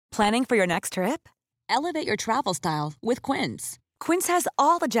Planning for your next trip? Elevate your travel style with Quince. Quince has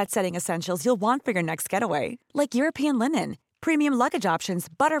all the jet-setting essentials you'll want for your next getaway, like European linen, premium luggage options,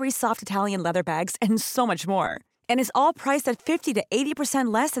 buttery soft Italian leather bags, and so much more. And is all priced at 50 to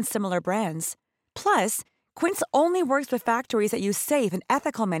 80% less than similar brands. Plus, Quince only works with factories that use safe and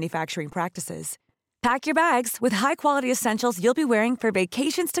ethical manufacturing practices. Pack your bags with high-quality essentials you'll be wearing for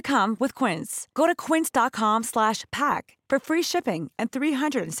vacations to come with Quince. Go to quince.com/pack for free shipping and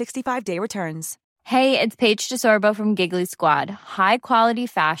 365-day returns. Hey, it's Paige DeSorbo from Giggly Squad. High quality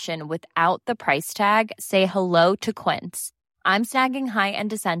fashion without the price tag. Say hello to Quince. I'm snagging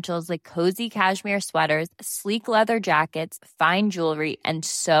high-end essentials like cozy cashmere sweaters, sleek leather jackets, fine jewelry, and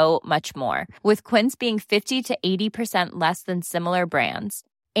so much more. With Quince being 50 to 80% less than similar brands.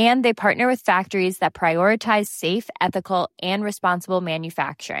 And they partner with factories that prioritize safe, ethical, and responsible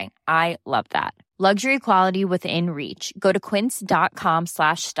manufacturing. I love that. Luxury quality within reach. Go to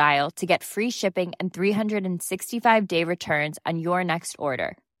quince.com/style to get free shipping and 365-day returns on your next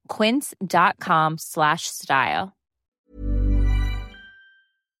order. Quince.com/style.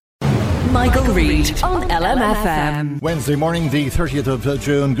 Michael Reid on LMFM. Wednesday morning, the 30th of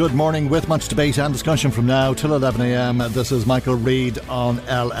June. Good morning, with much debate and discussion from now till 11 a.m. This is Michael Reid on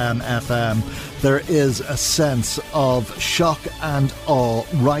LMFM. There is a sense of shock and awe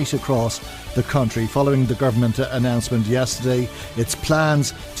right across the country following the government announcement yesterday. Its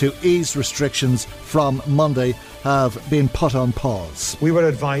plans to ease restrictions from Monday have been put on pause. We were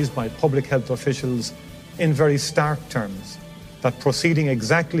advised by public health officials in very stark terms that proceeding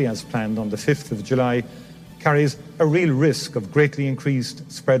exactly as planned on the 5th of July carries a real risk of greatly increased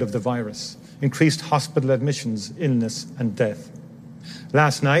spread of the virus, increased hospital admissions, illness and death.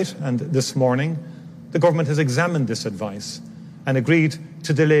 Last night and this morning, the government has examined this advice and agreed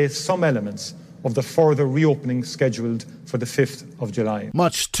to delay some elements of the further reopening scheduled for the 5th of July.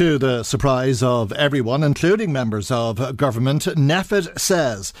 Much to the surprise of everyone, including members of government, NPHET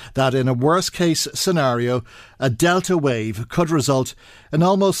says that in a worst-case scenario, a Delta wave could result in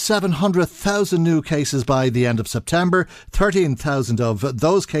almost 700,000 new cases by the end of September. 13,000 of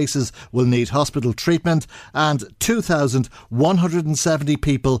those cases will need hospital treatment and 2,170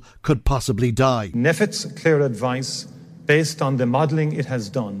 people could possibly die. NPHET's clear advice, based on the modelling it has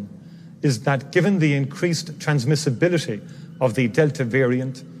done, is that given the increased transmissibility of the Delta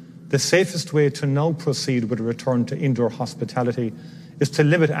variant, the safest way to now proceed with a return to indoor hospitality is to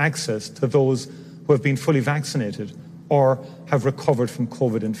limit access to those who have been fully vaccinated or have recovered from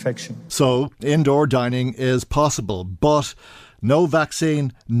COVID infection. So, indoor dining is possible, but no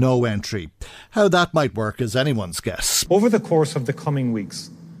vaccine, no entry. How that might work is anyone's guess. Over the course of the coming weeks,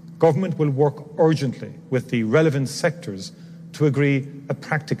 government will work urgently with the relevant sectors to agree a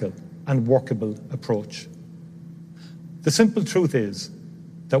practical and workable approach. The simple truth is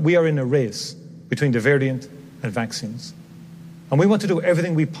that we are in a race between the variant and vaccines. And we want to do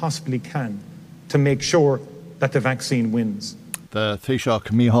everything we possibly can to make sure that the vaccine wins. The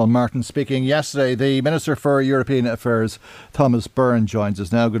Taoiseach Micheál Martin speaking yesterday. The Minister for European Affairs, Thomas Byrne, joins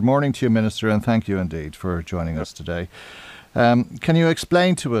us now. Good morning to you, Minister, and thank you indeed for joining us today. Can you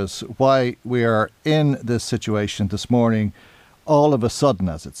explain to us why we are in this situation this morning, all of a sudden,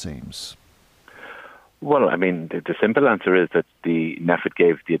 as it seems? Well, I mean, the simple answer is that the NPHET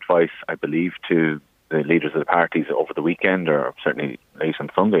gave the advice, I believe, to the leaders of the parties over the weekend, or certainly late on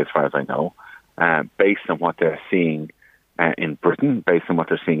Sunday, as far as I know, based on what they're seeing in Britain, based on what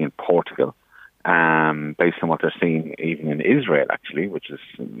they're seeing in Portugal, based on what they're seeing even in Israel, actually, which is,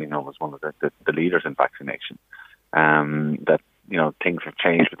 was one of the leaders in vaccination, that, things have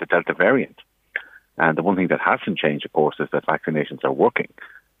changed with the Delta variant. And the one thing that hasn't changed, of course, is that vaccinations are working.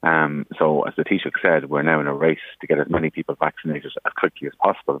 So, as the Taoiseach said, we're now in a race to get as many people vaccinated as quickly as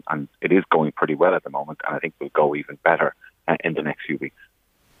possible. And it is going pretty well at the moment. And I think we'll go even better in the next few weeks.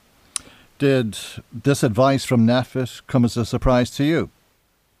 Did this advice from NPHET come as a surprise to you?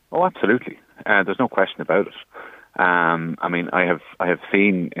 Oh, absolutely. There's no question about it. I mean, I have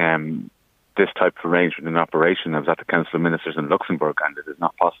seen this type of arrangement in operation. I was at the Council of Ministers in Luxembourg, and it is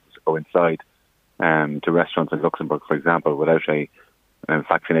not possible to go inside to restaurants in Luxembourg, for example, without a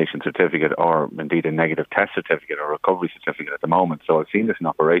vaccination certificate or indeed a negative test certificate or recovery certificate at the moment. So I've seen this in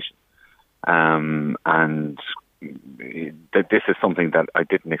operation. And this is something that I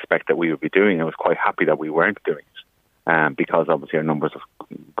didn't expect that we would be doing. I was quite happy that we weren't doing it because obviously our numbers have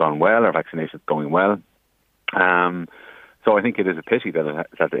gone well, our vaccination is going well. So I think it is a pity that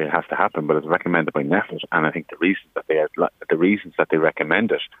it has to happen, but it's recommended by NPHET, and I think the reasons that they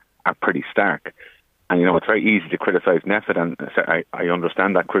recommend it are pretty stark. And it's very easy to criticise NPHET, and I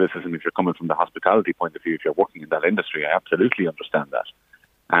understand that criticism if you're coming from the hospitality point of view, if you're working in that industry. I absolutely understand that.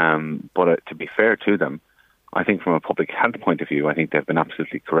 But to be fair to them, I think from a public health point of view, I think they've been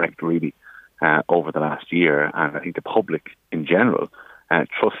absolutely correct, really, over the last year. And I think the public in general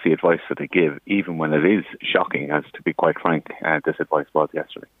trust the advice that they give, even when it is shocking, as to be quite frank, this advice was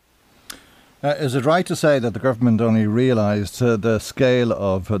yesterday. Is it right to say that the government only realised the scale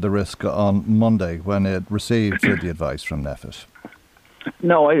of the risk on Monday when it received the advice from NPHET?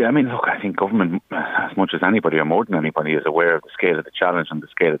 No, I mean, look, I think government, as much as anybody or more than anybody, is aware of the scale of the challenge and the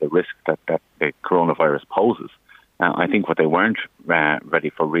scale of the risk that the coronavirus poses. I think what they weren't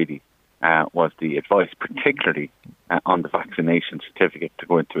ready for really was the advice, particularly on the vaccination certificate to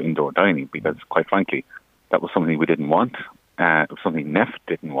go into indoor dining, because quite frankly, that was something we didn't want. It was something NPHET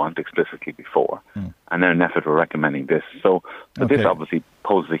didn't want explicitly before. And now NPHET were recommending this. So this obviously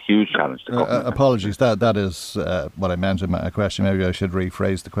poses a huge challenge to government. Apologies, that is what I meant in my question. Maybe I should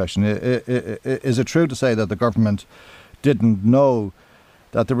rephrase the question. Is it true to say that the government didn't know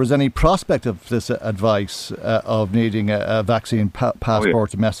that there was any prospect of this advice of needing a vaccine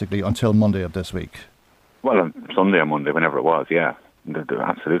passport domestically until Monday of this week? Well, on Sunday or Monday, whenever it was, yeah.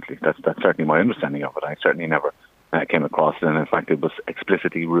 Absolutely. That's certainly my understanding of it. I certainly never came across it, and in fact it was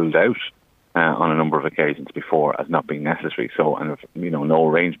explicitly ruled out on a number of occasions before as not being necessary. So, and no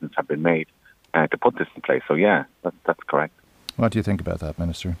arrangements have been made to put this in place. So yeah, that's correct. What do you think about that,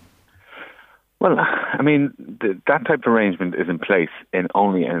 Minister? Well, I mean, that type of arrangement is in place in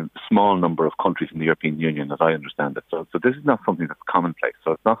only a small number of countries in the European Union, as I understand it. So this is not something that's commonplace.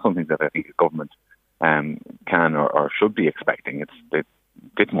 So it's not something that I think a government can or should be expecting. They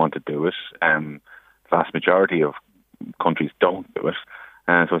didn't want to do it. Vast majority of countries don't do it.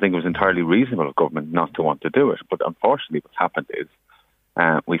 So I think it was entirely reasonable of government not to want to do it. But unfortunately what's happened is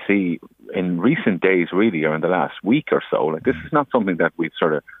we see in recent days, really, or in the last week or so, like this is not something that we've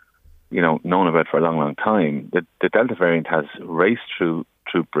sort of, known about for a long, long time. The Delta variant has raced through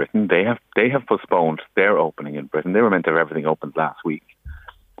Britain. They have postponed their opening in Britain. They were meant to have everything opened last week.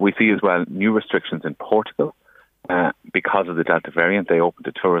 We see as well new restrictions in Portugal. Because of the Delta variant, they opened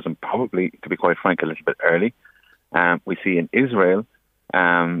to tourism probably, to be quite frank, a little bit early. We see in Israel,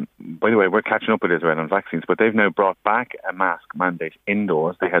 by the way, we're catching up with Israel on vaccines, but they've now brought back a mask mandate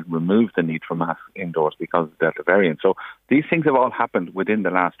indoors. They had removed the need for masks indoors because of the Delta variant. So these things have all happened within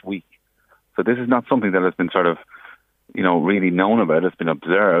the last week. So this is not something that has been sort of, really known about. It's been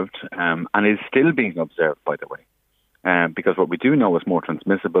observed and is still being observed, by the way. Because what we do know is more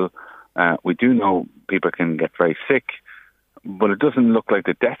transmissible. We do know people can get very sick, but it doesn't look like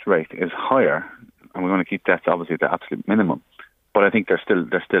the death rate is higher, and we want to keep deaths obviously at the absolute minimum. But I think they're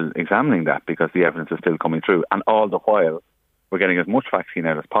still examining that because the evidence is still coming through, and all the while we're getting as much vaccine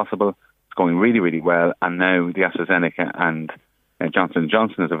out as possible. It's going really, really well, and now the AstraZeneca and Johnson &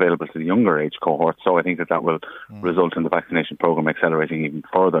 Johnson is available to the younger age cohort, so I think that will result in the vaccination programme accelerating even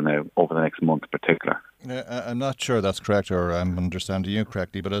further now over the next month in particular. I'm not sure that's correct, or I'm understanding you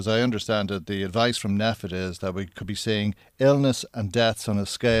correctly, but as I understand it, the advice from NPHET is that we could be seeing illness and deaths on a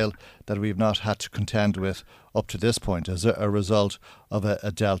scale that we've not had to contend with up to this point as a result of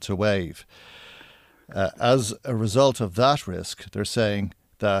a Delta wave. As a result of that risk, they're saying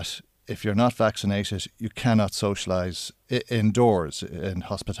that if you're not vaccinated, you cannot socialise indoors in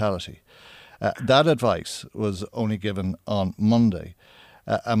hospitality. That advice was only given on Monday.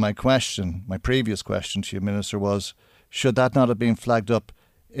 And my previous question to you, Minister, was, should that not have been flagged up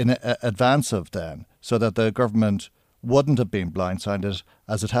in advance of then, so that the government wouldn't have been blindsided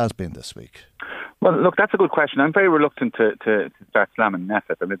as it has been this week? Well, look, that's a good question. I'm very reluctant to start slamming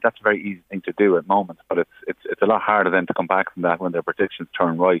NPHET. I mean, that's a very easy thing to do at moments, but it's a lot harder then to come back from that when their predictions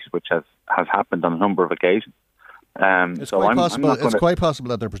turn right, which has happened on a number of occasions. It's quite possible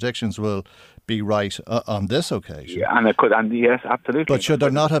that their predictions will be right on this occasion. Yeah, and it could, and yes, absolutely. But should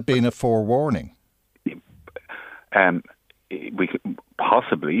there not have been a forewarning? We could,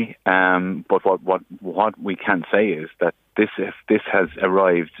 possibly, but what we can say is that this has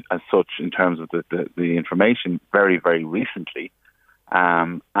arrived as such in terms of the information very, very recently,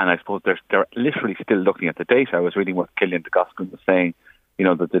 and I suppose they're literally still looking at the data. I was reading what Killian DeGoscon was saying,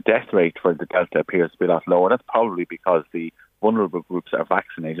 that the death rate for the Delta appears to be a lot lower. That's probably because the vulnerable groups are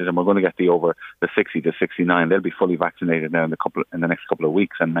vaccinated, and we're going to get over the 60 to 69. They'll be fully vaccinated now in the next couple of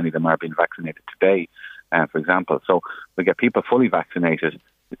weeks, and many of them are being vaccinated today, for example. So we get people fully vaccinated.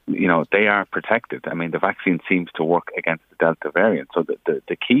 They are protected. I mean, the vaccine seems to work against the Delta variant. So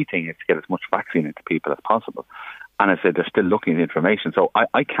the key thing is to get as much vaccine into people as possible. And I said they're still looking at information. So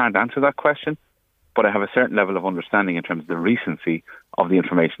I can't answer that question, but I have a certain level of understanding in terms of the recency of the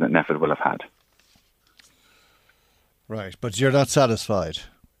information that NPHET will have had. Right, but you're not satisfied?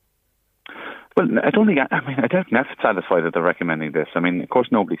 Well, I don't think NEF's satisfied that they're recommending this. I mean, of course,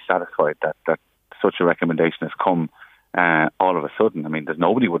 nobody's satisfied that such a recommendation has come all of a sudden. I mean, there's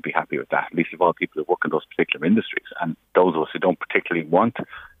nobody would be happy with that, at least of all people who work in those particular industries, and those of us who don't particularly want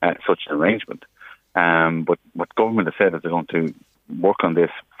such an arrangement. But what government has said is they're going to work on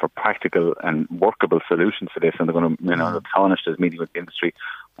this for practical and workable solutions for this, and they're going to, the Taoiseach is meeting with the industry.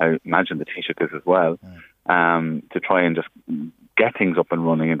 I imagine the Taoiseach is as well, to try and just get things up and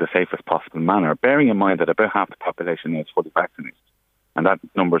running in the safest possible manner, bearing in mind that about half the population is fully vaccinated. And that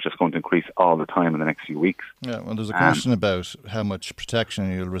number is just going to increase all the time in the next few weeks. Yeah, well, there's a question about how much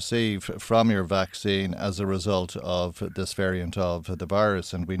protection you'll receive from your vaccine as a result of this variant of the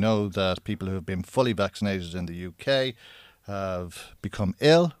virus. And we know that people who have been fully vaccinated in the UK have become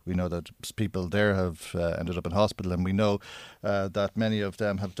ill. We know that people there have ended up in hospital, and we know that many of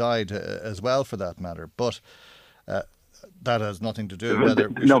them have died as well, for that matter. But that has nothing to do with whether...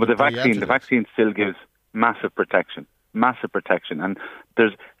 No, but the vaccine still gives massive protection, and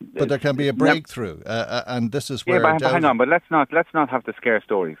there's. But there can be a breakthrough, and this is where. Yeah, but hang on, but let's not have the scare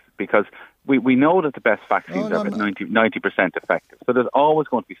stories, because we know that the best vaccines are about 90% effective. So there's always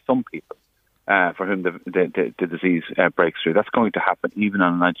going to be some people for whom the disease breaks through. That's going to happen even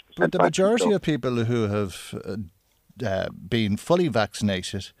on 90%. But the majority of people who have been fully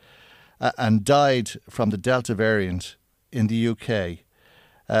vaccinated and died from the Delta variant in the UK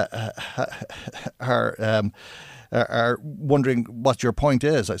are wondering what your point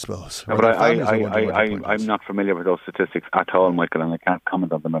is, I suppose. No, but I'm not familiar with those statistics at all, Michael, and I can't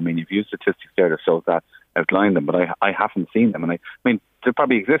comment on them. I mean, you've used statistics there to show that, outline them, but I haven't seen them. And I mean, they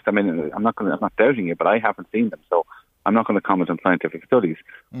probably exist. I mean, I'm not doubting you, but I haven't seen them, so I'm not going to comment on scientific studies.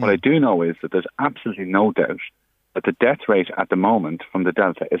 What I do know is that there's absolutely no doubt that the death rate at the moment from the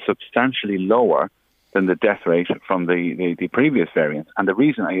Delta is substantially lower than the death rate from the previous variants. And the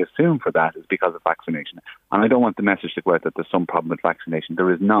reason I assume for that is because of vaccination. And I don't want the message to go out that there's some problem with vaccination.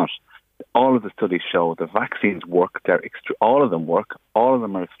 There is not. All of the studies show the vaccines work. All of them work. All of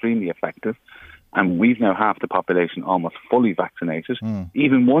them are extremely effective. And we've now half the population almost fully vaccinated.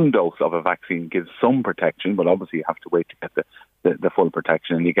 Even one dose of a vaccine gives some protection, but obviously you have to wait to get the full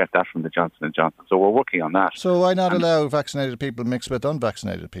protection, and you get that from the Johnson & Johnson. So we're working on that. So why not allow vaccinated people mixed with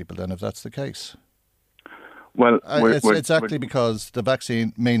unvaccinated people then, if that's the case? Well, it's exactly because the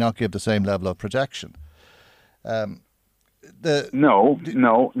vaccine may not give the same level of protection. No.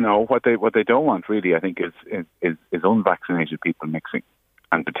 What they don't want really, I think, is unvaccinated people mixing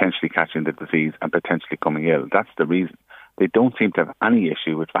and potentially catching the disease and potentially coming ill. That's the reason. They don't seem to have any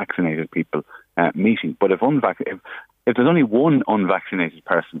issue with vaccinated people meeting. But if there's only one unvaccinated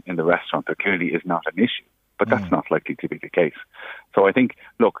person in the restaurant, there clearly is not an issue. But that's not likely to be the case. So I think,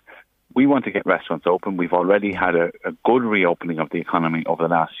 look, we want to get restaurants open. We've already had a good reopening of the economy over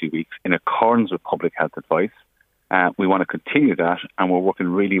the last few weeks in accordance with public health advice. We want to continue that, and we're working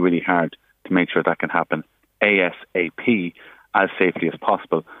really, really hard to make sure that can happen ASAP, as safely as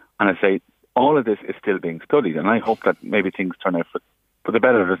possible. And I say all of this is still being studied, and I hope that maybe things turn out for the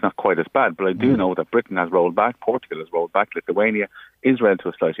better. It's not quite as bad, but I do know that Britain has rolled back, Portugal has rolled back, Lithuania, Israel to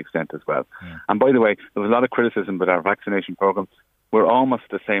a slight extent as well. And by the way, there was a lot of criticism with our vaccination programme. We're almost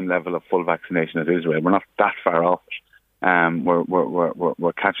the same level of full vaccination as Israel. We're not that far off it.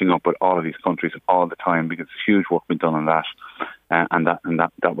 We're catching up with all of these countries all the time, because there's huge work being done on that, and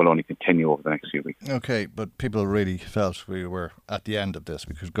that will only continue over the next few weeks. Okay, but people really felt we were at the end of this.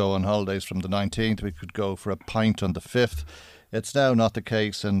 We could go on holidays from the 19th. We could go for a pint on the 5th. It's now not the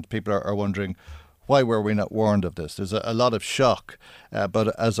case, and people are wondering, why were we not warned of this? There's a lot of shock,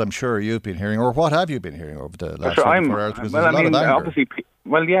 but as I'm sure you've been hearing, or what have you been hearing over the last 24 hours? Because there's a lot of anger. Obviously,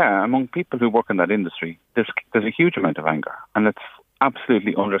 among people who work in that industry, there's a huge amount of anger, and it's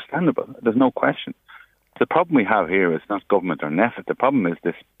absolutely understandable. There's no question. The problem we have here is not government or NEFIT. The problem is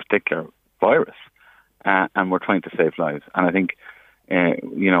this particular virus, and we're trying to save lives. And I think,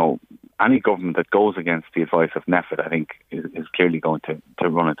 any government that goes against the advice of NEFIT, I think, is clearly going to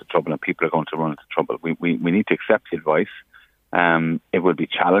run into trouble, and people are going to run into trouble. We need to accept the advice. It will be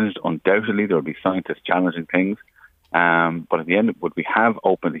challenged, undoubtedly. There will be scientists challenging things. But at the end, we have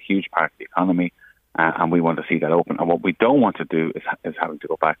opened a huge part of the economy, and we want to see that open. And what we don't want to do is having to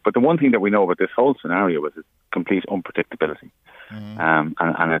go back. But the one thing that we know about this whole scenario is its complete unpredictability. I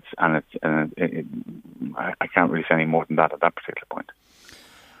can't really say any more than that at that particular point.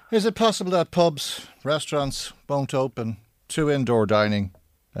 Is it possible that pubs, restaurants won't open to indoor dining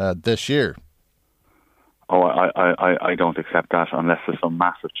this year? Oh, I don't accept that unless there's some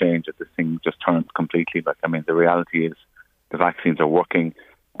massive change that this thing just turns completely. The reality is the vaccines are working.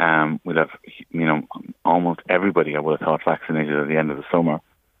 We'll have, almost everybody I would have thought vaccinated at the end of the summer.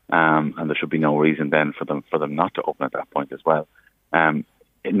 and there should be no reason then for them not to open at that point as well.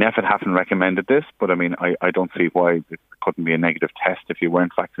 NPHET haven't recommended this, but I mean, I don't see why it couldn't be a negative test if you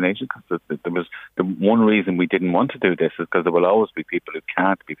weren't vaccinated. Because there was the one reason we didn't want to do this is because there will always be people who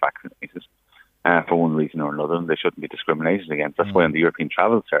can't be vaccinated for one reason or another, and they shouldn't be discriminated against. That's why on the European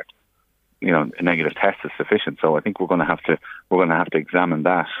travel cert, a negative test is sufficient. So I think we're going to have to examine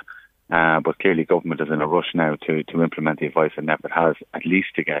that. But clearly, government is in a rush now to implement the advice that NPHET has, at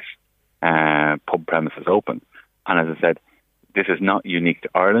least to get pub premises open. And as I said, this is not unique to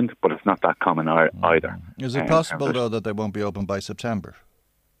Ireland, but it's not that common either. Is it possible, though, that they won't be open by September?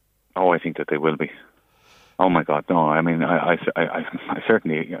 Oh, I think that they will be. Oh, my God, no. I mean, I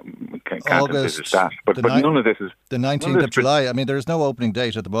certainly can't envisage that. But none of this is... The 19th of July, I mean, there is no opening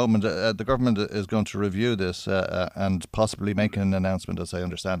date at the moment. The government is going to review this and possibly make an announcement, as I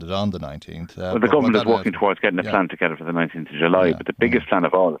understand it, on the 19th. Well, the government is working towards getting a plan together for the 19th of July, but the biggest plan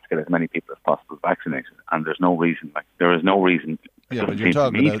of all is to get as many people as possible vaccinated. And there's no reason, there is no reason... Yeah, but you're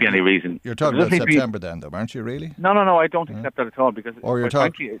talking about any reason. You're talking about September then, though, aren't you, really? No, I don't accept that at all, because quite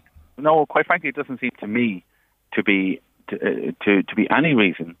frankly, it doesn't seem to me to be any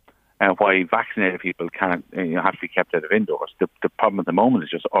reason why vaccinated people can't have to be kept out of indoors. The problem at the moment is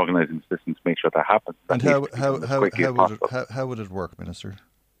just organising the system to make sure that happens. And how would it work, Minister?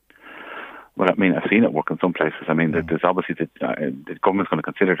 Well, I mean, I've seen it work in some places. I mean, there's obviously the government's going to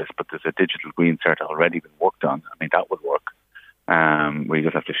consider this, but there's a digital green cert already been worked on. I mean, that would work. Where you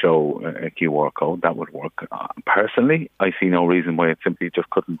just have to show a QR code, that would work. Personally, I see no reason why it simply just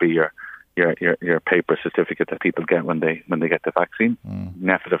couldn't be your paper certificate that people get when they get the vaccine.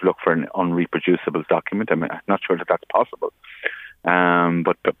 NPHET have looked for an unreproducible document. I mean, I'm not sure that that's possible.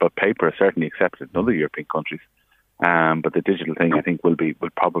 But paper is certainly accepted in other European countries. But the digital thing, I think, will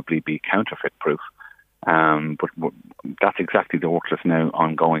probably be counterfeit proof. But that's exactly the work that's now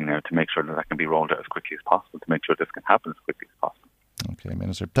ongoing now to make sure that can be rolled out as quickly as possible, to make sure this can happen as quickly as possible. Okay,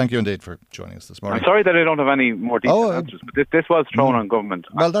 Minister. Thank you indeed for joining us this morning. I'm sorry that I don't have any more detailed answers, but this was thrown on government.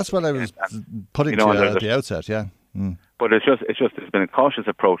 Well, that's what I was putting to you at the outset, yeah. But it's just there's been a cautious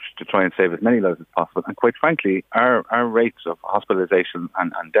approach to try and save as many lives as possible. And quite frankly, our rates of hospitalisation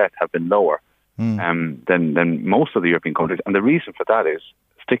and death have been lower than most of the European countries. And the reason for that is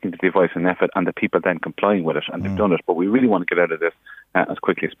sticking to the advice and NPHET and the people then complying with it, and they've done it. But we really want to get out of this as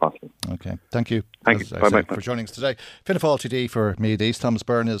quickly as possible. Okay, thank you. Thank you. Bye-bye. For joining us today. Fianna Fáil TD for Meath East. Thomas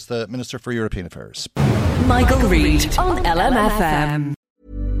Byrne is the Minister for European Affairs. Michael Reid on LMFM.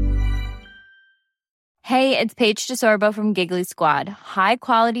 Hey, it's Paige DeSorbo from Giggly Squad. High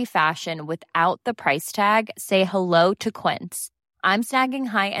quality fashion without the price tag. Say hello to Quince. I'm snagging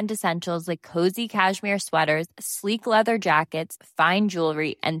high-end essentials like cozy cashmere sweaters, sleek leather jackets, fine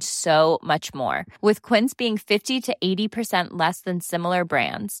jewelry, and so much more. With Quince being 50 to 80% less than similar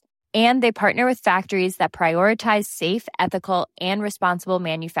brands. And they partner with factories that prioritize safe, ethical, and responsible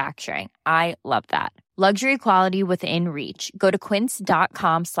manufacturing. I love that. Luxury quality within reach. Go to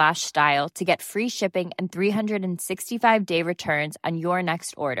quince.com/style to get free shipping and 365-day returns on your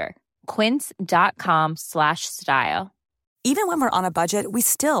next order. Quince.com/style. Even when we're on a budget, we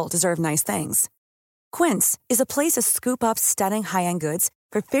still deserve nice things. Quince is a place to scoop up stunning high-end goods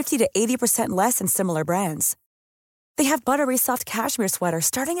for 50 to 80% less than similar brands. They have buttery soft cashmere sweaters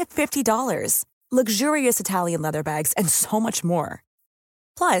starting at $50, luxurious Italian leather bags, and so much more.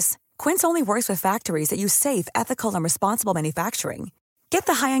 Plus, Quince only works with factories that use safe, ethical, and responsible manufacturing. Get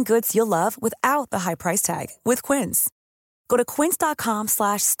the high-end goods you'll love without the high price tag with Quince. Go to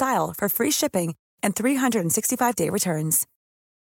quince.com/style for free shipping and 365-day returns.